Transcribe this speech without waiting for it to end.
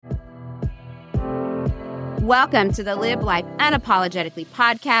Welcome to the Live Life Unapologetically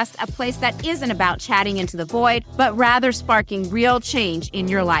podcast, a place that isn't about chatting into the void, but rather sparking real change in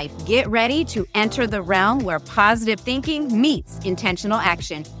your life. Get ready to enter the realm where positive thinking meets intentional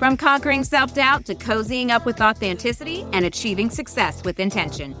action. From conquering self-doubt to cozying up with authenticity and achieving success with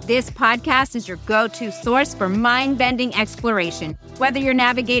intention. This podcast is your go-to source for mind-bending exploration. Whether you're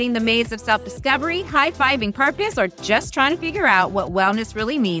navigating the maze of self-discovery, high-fiving purpose, or just trying to figure out what wellness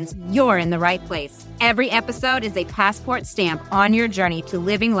really means, you're in the right place. Every episode is a passport stamp on your journey to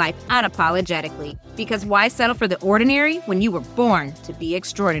living life unapologetically. Because why settle for the ordinary when you were born to be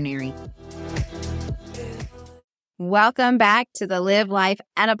extraordinary? Welcome back to the Live Life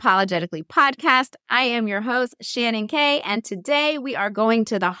Unapologetically podcast. I am your host, Shannon Kay, and today we are going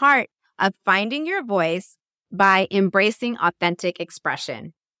to the heart of finding your voice by embracing authentic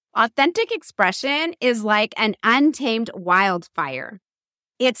expression. Authentic expression is like an untamed wildfire.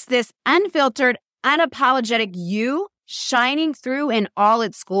 It's this unfiltered, unapologetic you shining through in all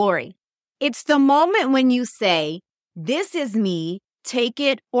its glory. It's the moment when you say, "This is me, take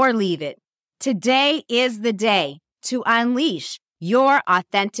it or leave it." Today is the day to unleash your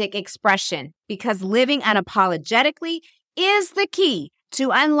authentic expression because living unapologetically is the key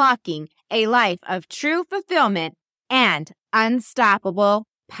to unlocking a life of true fulfillment and unstoppable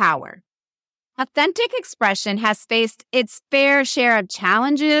power. Authentic expression has faced its fair share of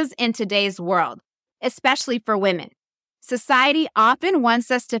challenges in today's world, especially for women. Society often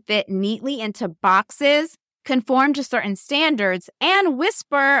wants us to fit neatly into boxes, conform to certain standards, and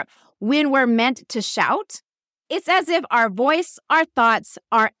whisper when we're meant to shout. It's as if our voice, our thoughts,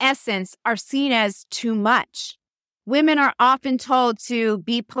 our essence are seen as too much. Women are often told to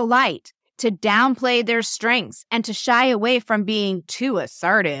be polite, to downplay their strengths, and to shy away from being too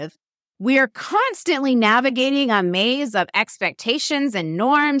assertive. We are constantly navigating a maze of expectations and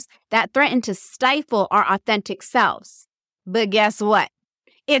norms that threaten to stifle our authentic selves. But guess what?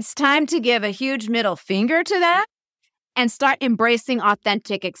 It's time to give a huge middle finger to that and start embracing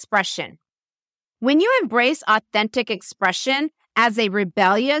authentic expression. When you embrace authentic expression as a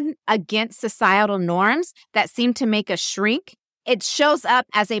rebellion against societal norms that seem to make us shrink, it shows up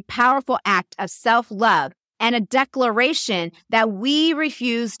as a powerful act of self-love and a declaration that we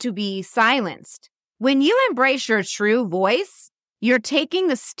refuse to be silenced. When you embrace your true voice, you're taking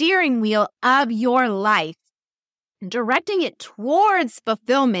the steering wheel of your life, directing it towards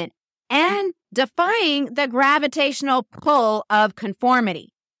fulfillment and defying the gravitational pull of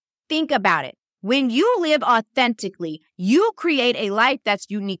conformity. Think about it. When you live authentically, you create a life that's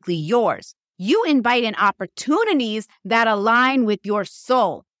uniquely yours. You invite in opportunities that align with your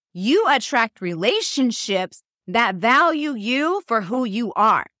soul. You attract relationships that value you for who you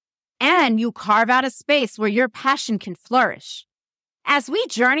are, and you carve out a space where your passion can flourish. As we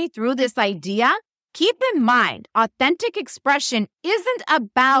journey through this idea, keep in mind, authentic expression isn't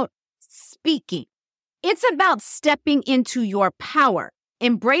about speaking. It's about stepping into your power,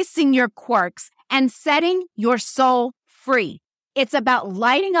 embracing your quirks, and setting your soul free. It's about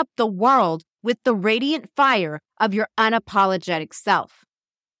lighting up the world with the radiant fire of your unapologetic self.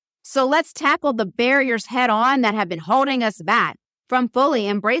 So let's tackle the barriers head on that have been holding us back from fully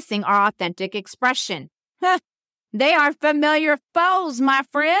embracing our authentic expression. They are familiar foes, my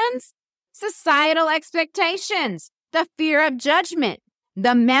friends. Societal expectations, the fear of judgment,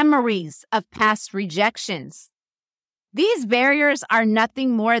 the memories of past rejections. These barriers are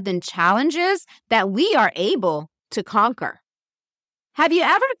nothing more than challenges that we are able to conquer. Have you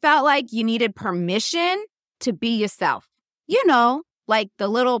ever felt like you needed permission to be yourself? You know, like the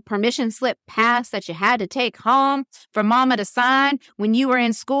little permission slip pass that you had to take home for mama to sign when you were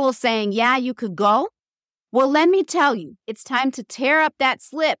in school saying, yeah, you could go? Well, let me tell you, it's time to tear up that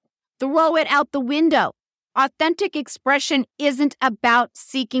slip, throw it out the window. Authentic expression isn't about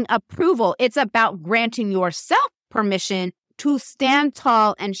seeking approval. It's about granting yourself permission to stand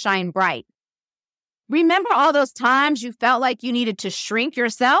tall and shine bright. Remember all those times you felt like you needed to shrink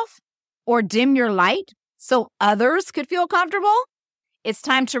yourself or dim your light so others could feel comfortable? It's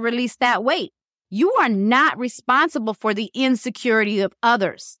time to release that weight. You are not responsible for the insecurity of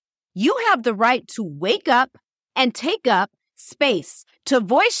others. You have the right to wake up and take up space, to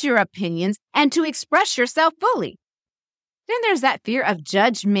voice your opinions, and to express yourself fully. Then there's that fear of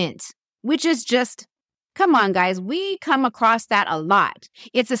judgment, which is just, come on, guys, we come across that a lot.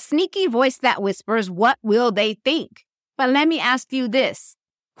 It's a sneaky voice that whispers, what will they think? But let me ask you this.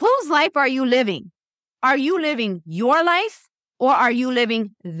 Whose life are you living? Are you living your life or are you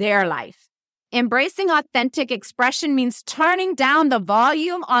living their life? Embracing authentic expression means turning down the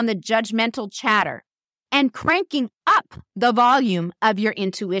volume on the judgmental chatter and cranking up the volume of your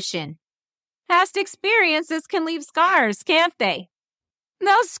intuition. Past experiences can leave scars, can't they?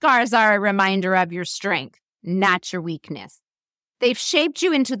 Those scars are a reminder of your strength, not your weakness. They've shaped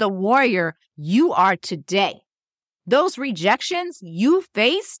you into the warrior you are today. Those rejections you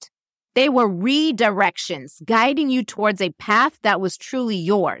faced, they were redirections, guiding you towards a path that was truly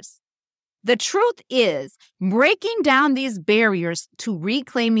yours. The truth is, breaking down these barriers to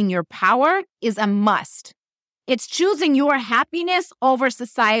reclaiming your power is a must. It's choosing your happiness over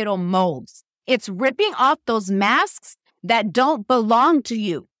societal molds. It's ripping off those masks that don't belong to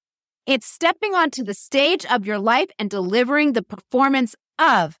you. It's stepping onto the stage of your life and delivering the performance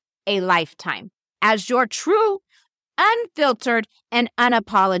of a lifetime as your true, unfiltered, and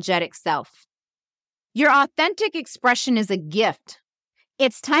unapologetic self. Your authentic expression is a gift.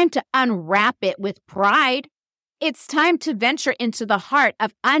 It's time to unwrap it with pride. It's time to venture into the heart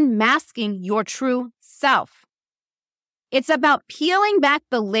of unmasking your true self. It's about peeling back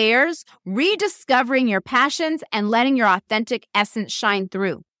the layers, rediscovering your passions, and letting your authentic essence shine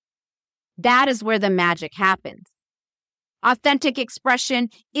through. That is where the magic happens. Authentic expression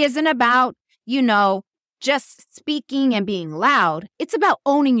isn't about, just speaking and being loud. It's about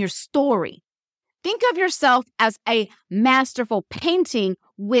owning your story. Think of yourself as a masterful painting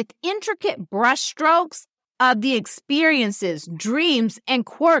with intricate brushstrokes of the experiences, dreams, and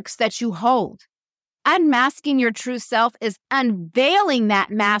quirks that you hold. Unmasking your true self is unveiling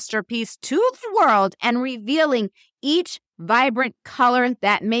that masterpiece to the world and revealing each vibrant color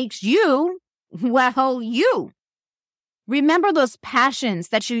that makes you, you. Remember those passions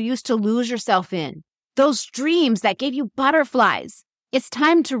that you used to lose yourself in, those dreams that gave you butterflies. It's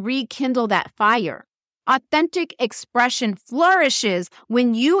time to rekindle that fire. Authentic expression flourishes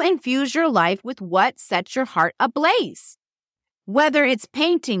when you infuse your life with what sets your heart ablaze. Whether it's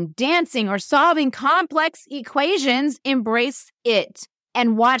painting, dancing, or solving complex equations, embrace it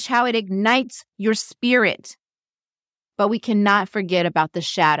and watch how it ignites your spirit. But we cannot forget about the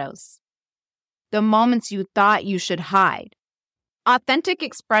shadows, the moments you thought you should hide. Authentic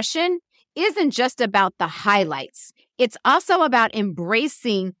expression isn't just about the highlights. It's also about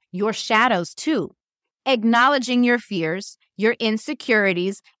embracing your shadows too, acknowledging your fears, your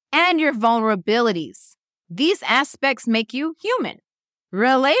insecurities, and your vulnerabilities. These aspects make you human,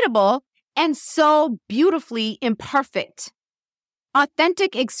 relatable, and so beautifully imperfect.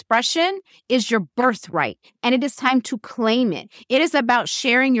 Authentic expression is your birthright, and it is time to claim it. It is about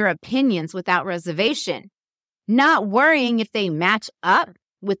sharing your opinions without reservation, not worrying if they match up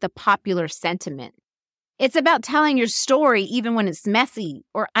with the popular sentiment. It's about telling your story even when it's messy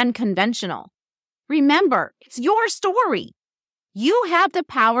or unconventional. Remember, it's your story. You have the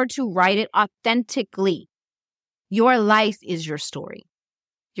power to write it authentically. Your life is your story.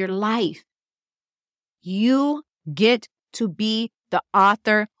 Your life. You get to be the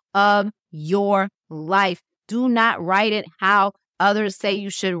author of your life. Do not write it how others say you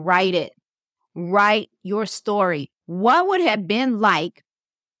should write it. Write your story. What would it have been like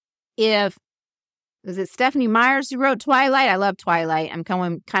if, was it Stephenie Meyers who wrote Twilight? I love Twilight. I'm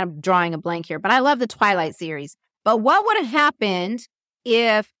kind of drawing a blank here, but I love the Twilight series. But what would have happened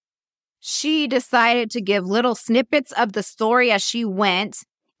if she decided to give little snippets of the story as she went,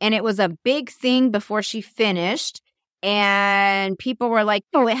 and it was a big thing before she finished, and people were like,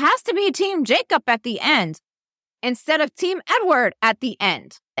 oh, it has to be Team Jacob at the end instead of Team Edward at the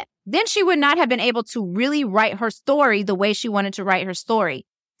end. Then she would not have been able to really write her story the way she wanted to write her story.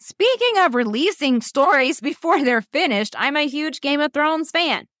 Speaking of releasing stories before they're finished, I'm a huge Game of Thrones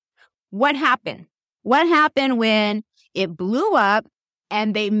fan. What happened? What happened when it blew up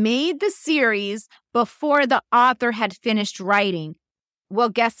and they made the series before the author had finished writing? Well,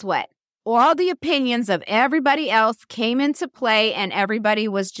 guess what? All the opinions of everybody else came into play, and everybody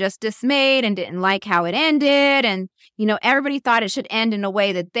was just dismayed and didn't like how it ended. And, everybody thought it should end in a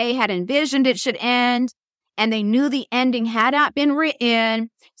way that they had envisioned it should end. And they knew the ending had not been written.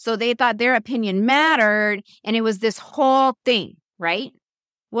 So they thought their opinion mattered. And it was this whole thing, right?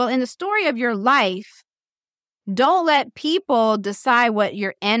 Well, in the story of your life, don't let people decide what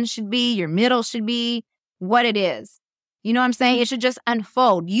your end should be, your middle should be, what it is. You know what I'm saying? It should just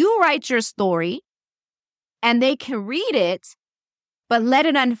unfold. You write your story and they can read it, but let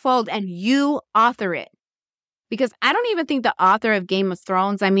it unfold and you author it. Because I don't even think the author of Game of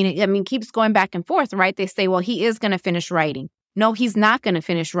Thrones, keeps going back and forth, right? They say, well, he is going to finish writing. No, he's not going to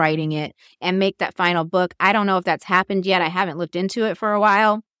finish writing it and make that final book. I don't know if that's happened yet. I haven't looked into it for a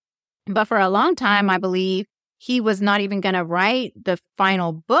while. But for a long time, I believe he was not even going to write the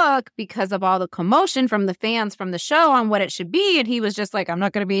final book because of all the commotion from the fans from the show on what it should be. And he was just like, I'm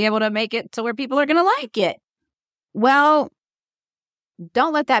not going to be able to make it to where people are going to like it. Well,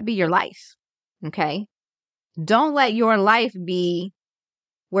 don't let that be your life. Okay. Don't let your life be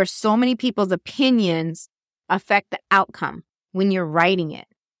where so many people's opinions affect the outcome when you're writing it,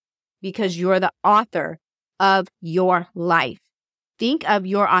 because you're the author of your life. Think of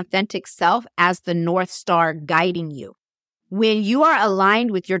your authentic self as the North Star guiding you. When you are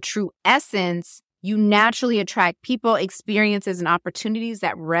aligned with your true essence, you naturally attract people, experiences, and opportunities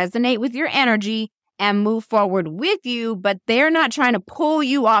that resonate with your energy and move forward with you, but they're not trying to pull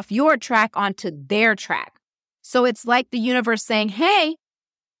you off your track onto their track. So it's like the universe saying, hey,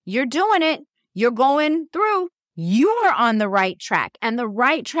 you're doing it. You're going through. You're on the right track. And the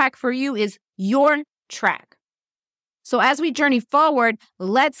right track for you is your track. So as we journey forward,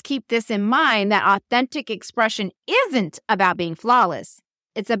 let's keep this in mind that authentic expression isn't about being flawless.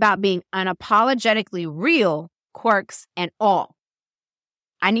 It's about being unapologetically real, quirks and all.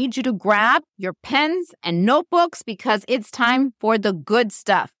 I need you to grab your pens and notebooks because it's time for the good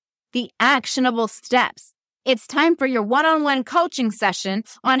stuff, the actionable steps. It's time for your one-on-one coaching session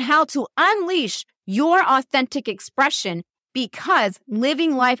on how to unleash your authentic expression, because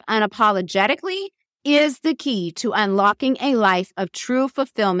living life unapologetically is the key to unlocking a life of true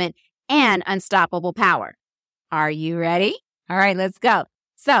fulfillment and unstoppable power. Are you ready? All right, let's go.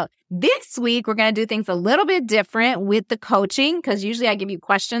 So this week, we're going to do things a little bit different with the coaching, because usually I give you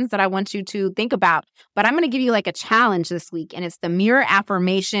questions that I want you to think about, but I'm going to give you like a challenge this week, and it's the mirror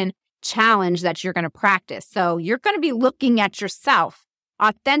affirmation challenge that you're going to practice. So you're going to be looking at yourself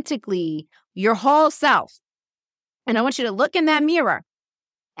authentically, your whole self. And I want you to look in that mirror.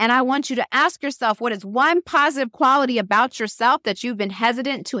 And I want you to ask yourself, what is one positive quality about yourself that you've been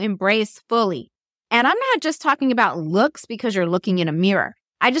hesitant to embrace fully? And I'm not just talking about looks because you're looking in a mirror.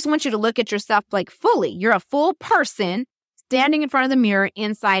 I just want you to look at yourself like fully. You're a full person standing in front of the mirror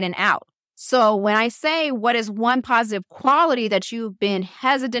inside and out. So when I say what is one positive quality that you've been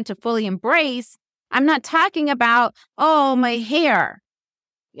hesitant to fully embrace, I'm not talking about, oh, my hair.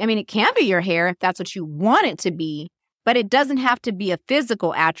 I mean, it can be your hair if that's what you want it to be, but it doesn't have to be a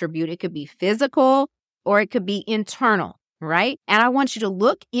physical attribute. It could be physical or it could be internal, right? And I want you to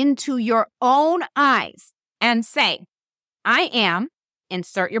look into your own eyes and say, I am,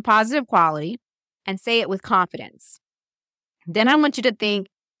 insert your positive quality, and say it with confidence. Then I want you to think,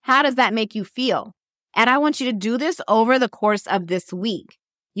 how does that make you feel? And I want you to do this over the course of this week.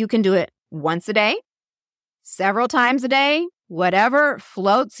 You can do it once a day, several times a day, whatever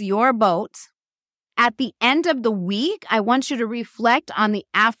floats your boat. At the end of the week, I want you to reflect on the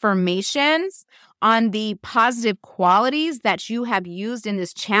affirmations, on the positive qualities that you have used in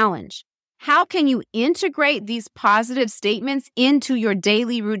this challenge. How can you integrate these positive statements into your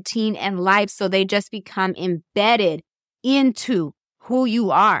daily routine and life so they just become embedded into who you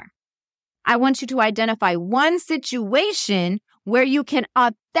are? I want you to identify one situation where you can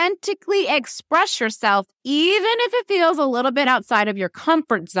authentically express yourself, even if it feels a little bit outside of your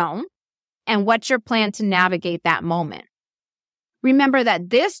comfort zone, and what's your plan to navigate that moment. Remember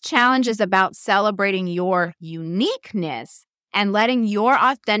that this challenge is about celebrating your uniqueness and letting your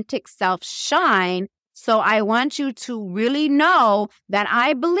authentic self shine. So I want you to really know that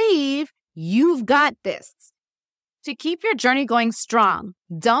I believe you've got this. To keep your journey going strong,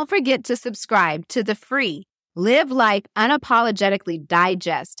 don't forget to subscribe to the free Live Life Unapologetically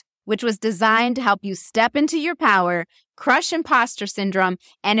Digest, which was designed to help you step into your power, crush imposter syndrome,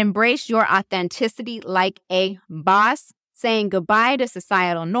 and embrace your authenticity like a boss, saying goodbye to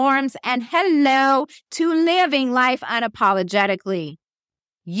societal norms and hello to living life unapologetically.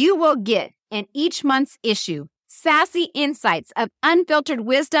 You will get in each month's issue sassy insights of unfiltered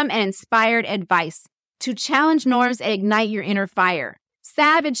wisdom and inspired advice to challenge norms and ignite your inner fire.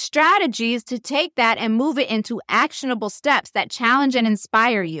 Savage strategies to take that and move it into actionable steps that challenge and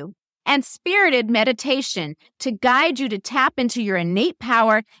inspire you. And spirited meditation to guide you to tap into your innate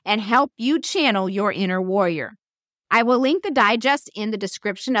power and help you channel your inner warrior. I will link the digest in the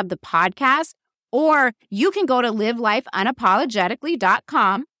description of the podcast, or you can go to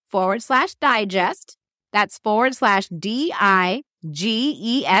livelifeunapologetically.com/digest. That's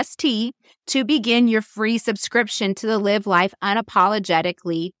 /DIGEST to begin your free subscription to the Live Life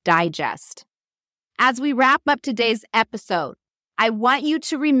Unapologetically Digest. As we wrap up today's episode, I want you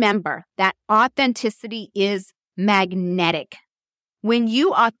to remember that authenticity is magnetic. When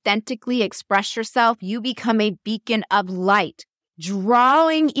you authentically express yourself, you become a beacon of light,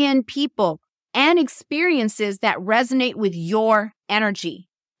 drawing in people and experiences that resonate with your energy.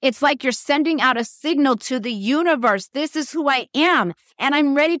 It's like you're sending out a signal to the universe. This is who I am, and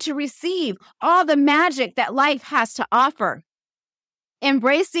I'm ready to receive all the magic that life has to offer.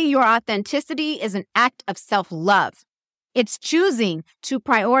 Embracing your authenticity is an act of self-love. It's choosing to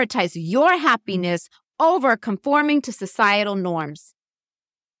prioritize your happiness over conforming to societal norms.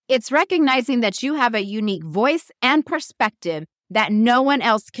 It's recognizing that you have a unique voice and perspective that no one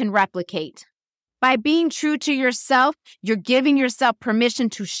else can replicate. By being true to yourself, you're giving yourself permission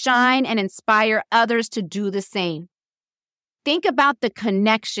to shine and inspire others to do the same. Think about the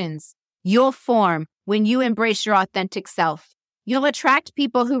connections you'll form when you embrace your authentic self. You'll attract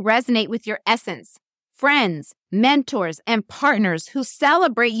people who resonate with your essence, friends, mentors, and partners who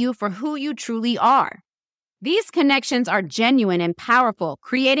celebrate you for who you truly are. These connections are genuine and powerful,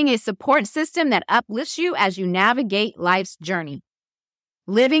 creating a support system that uplifts you as you navigate life's journey.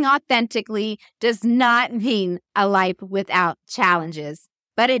 Living authentically does not mean a life without challenges,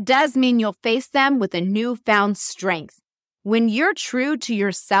 but it does mean you'll face them with a newfound strength. When you're true to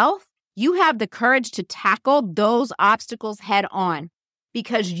yourself, you have the courage to tackle those obstacles head on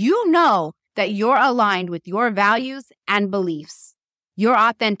because you know that you're aligned with your values and beliefs. Your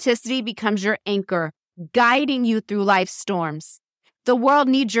authenticity becomes your anchor, guiding you through life's storms. The world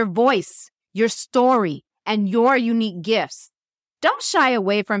needs your voice, your story, and your unique gifts. Don't shy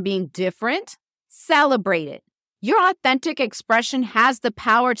away from being different. Celebrate it. Your authentic expression has the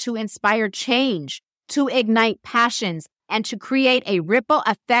power to inspire change, to ignite passions, and to create a ripple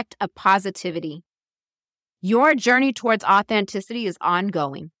effect of positivity. Your journey towards authenticity is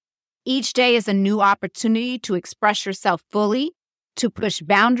ongoing. Each day is a new opportunity to express yourself fully, to push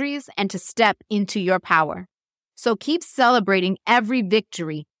boundaries, and to step into your power. So keep celebrating every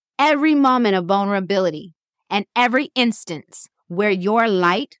victory, every moment of vulnerability, and every instance where your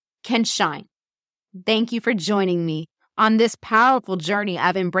light can shine. Thank you for joining me on this powerful journey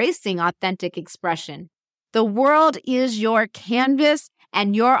of embracing authentic expression. The world is your canvas,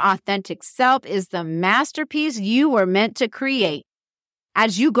 and your authentic self is the masterpiece you were meant to create.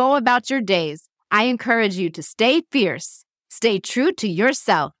 As you go about your days, I encourage you to stay fierce, stay true to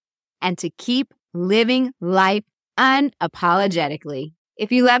yourself, and to keep living life unapologetically.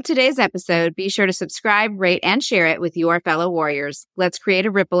 If you loved today's episode, be sure to subscribe, rate, and share it with your fellow warriors. Let's create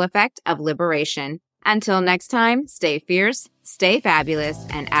a ripple effect of liberation. Until next time, stay fierce, stay fabulous,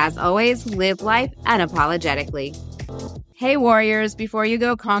 and as always, live life unapologetically. Hey warriors, before you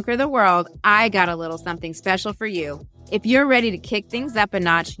go conquer the world, I got a little something special for you. If you're ready to kick things up a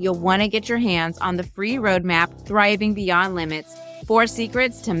notch, you'll want to get your hands on the free roadmap, Thriving Beyond Limits, 4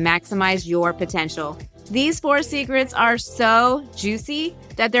 Secrets to Maximize Your Potential. These 4 secrets are so juicy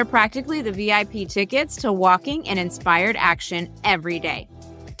that they're practically the VIP tickets to walking in inspired action every day.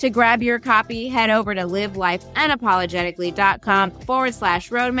 To grab your copy, head over to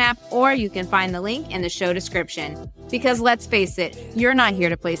livelifeunapologetically.com/roadmap, or you can find the link in the show description. Because let's face it, you're not here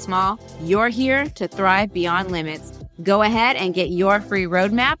to play small. You're here to thrive beyond limits. Go ahead and get your free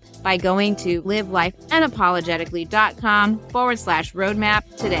roadmap by going to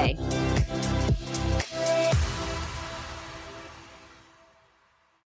livelifeunapologetically.com/roadmap today.